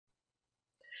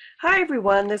Hi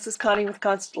everyone, this is Connie with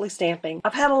Constantly Stamping.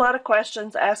 I've had a lot of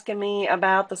questions asking me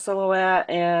about the Silhouette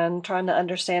and trying to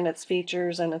understand its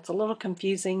features, and it's a little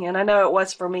confusing, and I know it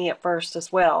was for me at first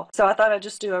as well. So I thought I'd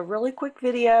just do a really quick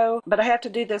video, but I have to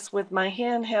do this with my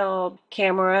handheld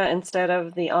camera instead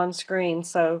of the on-screen,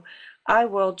 so I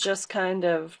will just kind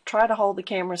of try to hold the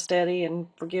camera steady, and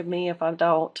forgive me if I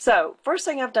don't. So first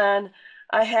thing I've done,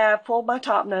 I have pulled my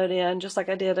top note in just like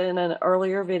I did in an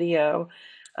earlier video.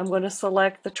 I'm going to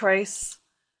select the trace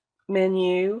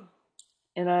menu,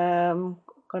 and I'm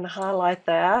going to highlight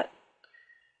that.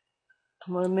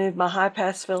 I'm going to move my high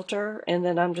pass filter, and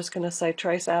then I'm just going to say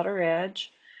trace outer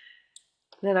edge.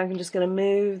 Then I'm just going to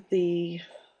move the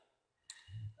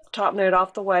top note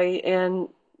off the way, and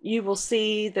you will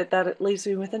see that it leaves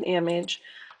me with an image.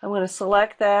 I'm going to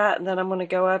select that, and then I'm going to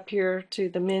go up here to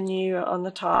the menu on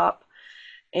the top,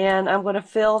 and I'm going to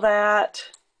fill that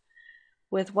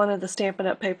with one of the Stampin'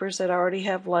 Up papers that I already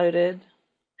have loaded.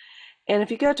 And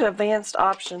if you go to advanced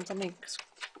options, let me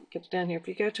get down here. If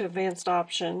you go to advanced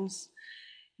options,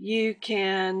 you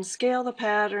can scale the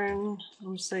pattern.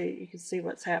 Let me see, you can see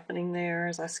what's happening there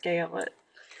as I scale it.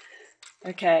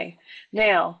 Okay,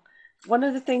 now one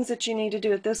of the things that you need to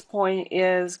do at this point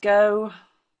is go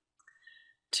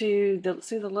to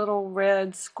see the little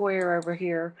red square over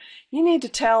here. You need to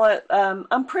tell it,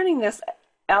 I'm printing this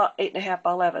out 8.5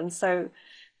 by 11, so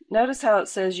notice how it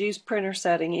says use printer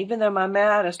setting. Even though my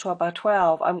mat is 12 by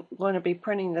 12, I'm going to be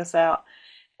printing this out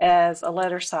as a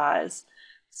letter size.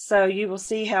 So you will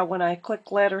see how when I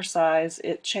click letter size,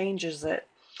 it changes it.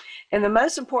 And the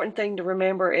most important thing to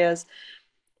remember is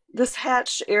this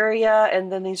hatched area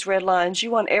and then these red lines,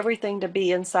 you want everything to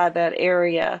be inside that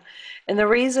area. And the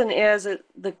reason is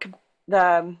that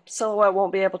the Silhouette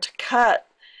won't be able to cut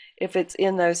if it's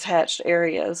in those hatched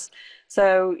areas.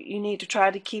 So you need to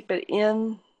try to keep it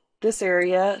in this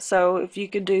area. So if you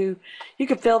could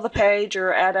fill the page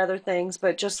or add other things,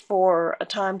 but just for a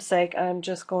time's sake, I'm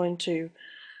just going to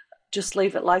just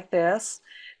leave it like this.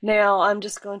 Now I'm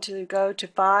just going to go to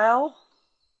File,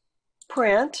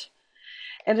 Print,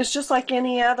 and it's just like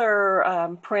any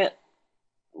other print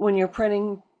when you're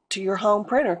printing to your home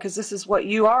printer, because this is what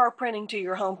you are printing to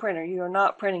your home printer. You are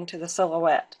not printing to the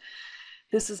Silhouette.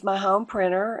 This is my home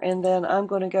printer, and then I'm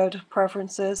going to go to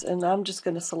Preferences, and I'm just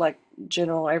going to select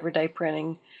General Everyday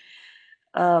Printing.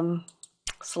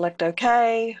 Select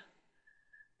OK,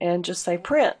 and just say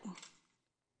Print.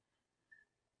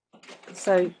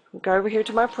 So go over here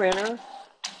to my printer.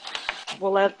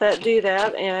 We'll let that do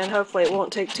that, and hopefully it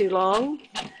won't take too long.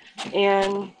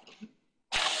 And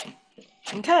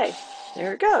okay,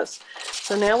 there it goes.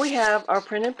 So now we have our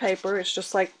printed paper. It's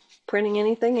just like printing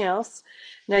anything else.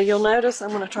 Now you'll notice, I'm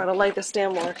going to try to lay this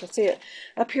down where I can see it.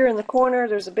 Up here in the corner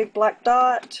there's a big black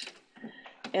dot,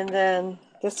 and then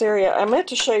this area, I meant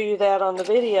to show you that on the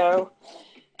video.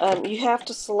 You have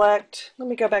to select, let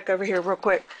me go back over here real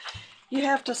quick. You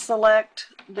have to select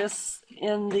this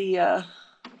in the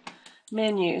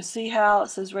menu. See how it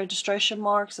says registration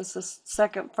marks? It's the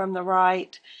second from the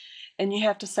right, and you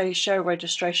have to say show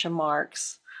registration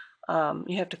marks.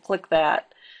 You have to click that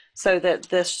so that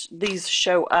these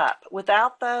show up.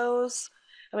 Without those,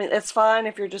 I mean, it's fine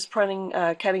if you're just printing,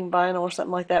 cutting vinyl or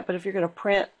something like that, but if you're going to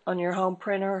print on your home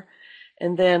printer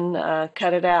and then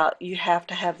cut it out, you have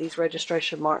to have these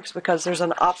registration marks because there's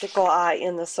an optical eye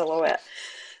in the Silhouette.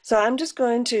 So I'm just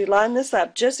going to line this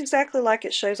up just exactly like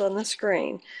it shows on the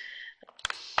screen.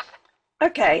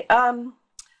 Okay,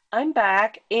 I'm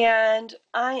back, and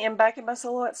I am back in my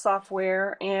Silhouette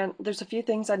software, and there's a few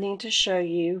things I need to show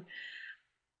you.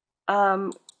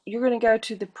 You're going to go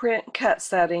to the print cut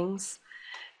settings,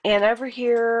 and over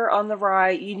here on the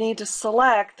right you need to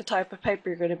select the type of paper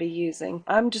you're going to be using.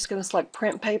 I'm just going to select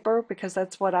print paper because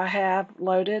that's what I have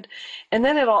loaded, and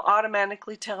then it'll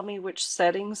automatically tell me which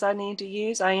settings I need to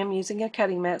use. I am using a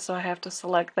cutting mat, so I have to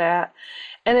select that,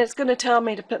 and it's going to tell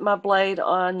me to put my blade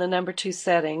on the number 2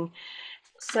 setting.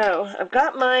 So I've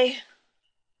got my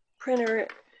printer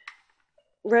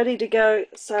ready to go.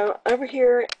 So over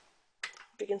here,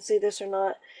 if you can see this or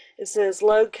not, it says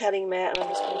load cutting mat, and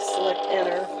I'm just going to select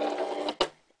enter.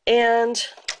 And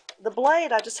the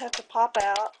blade I just have to pop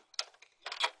out,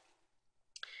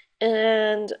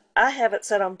 and I have it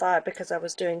set on 5 because I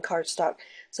was doing cardstock.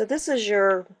 So this is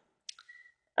your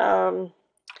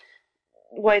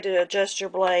way to adjust your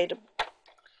blade.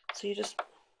 So you just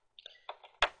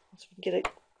get it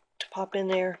to pop in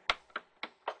there,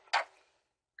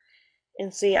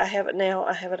 and see I have it now.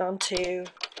 I have it on 2.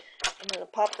 I'm going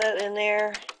to pop that in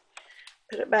there,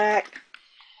 put it back,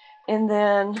 and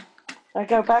then I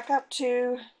go back up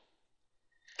to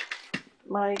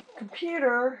my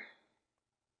computer.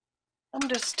 I'm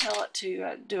just tell it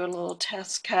to do a little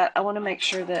test cut. I want to make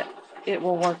sure that it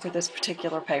will work for this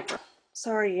particular paper.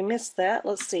 Sorry you missed that.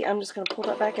 Let's see. I'm just going to pull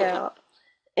that back out.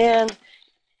 And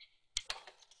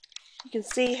you can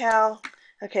see how,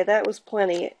 okay, that was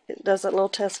plenty. It does that little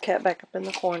test cut back up in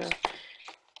the corner.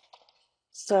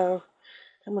 So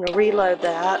I'm going to reload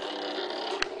that.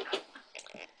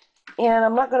 And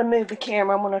I'm not going to move the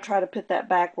camera. I'm going to try to put that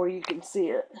back where you can see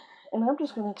it. And I'm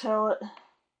just going to tell it,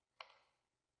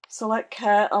 select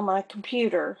cut on my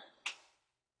computer.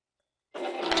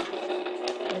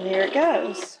 And here it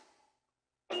goes.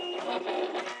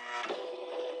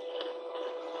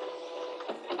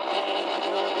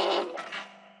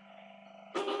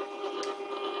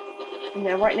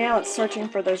 Now right now it's searching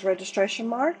for those registration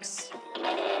marks.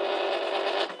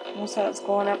 Notice how it's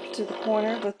going up to the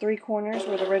corner, the 3 corners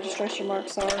where the registration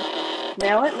marks are.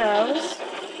 Now it knows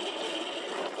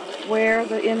where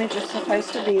the image is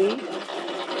supposed to be,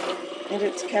 and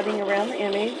it's cutting around the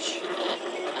image.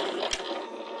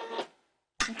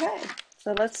 Okay,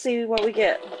 so let's see what we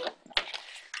get.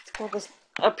 Let's pull this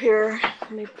up here.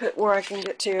 Let me put where I can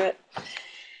get to it.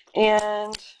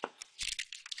 And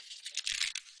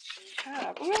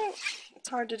it's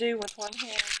hard to do with one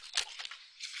hand.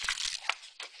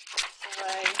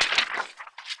 Away.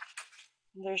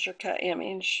 There's your cut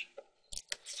image.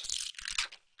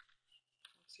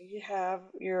 So you have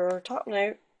your top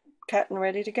note cut and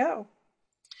ready to go.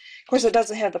 Of course, it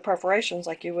doesn't have the perforations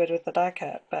like you would with the die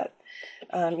cut, but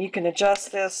you can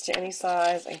adjust this to any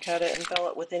size and cut it and fill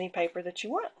it with any paper that you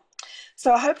want.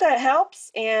 So I hope that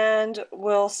helps, and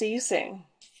we'll see you soon.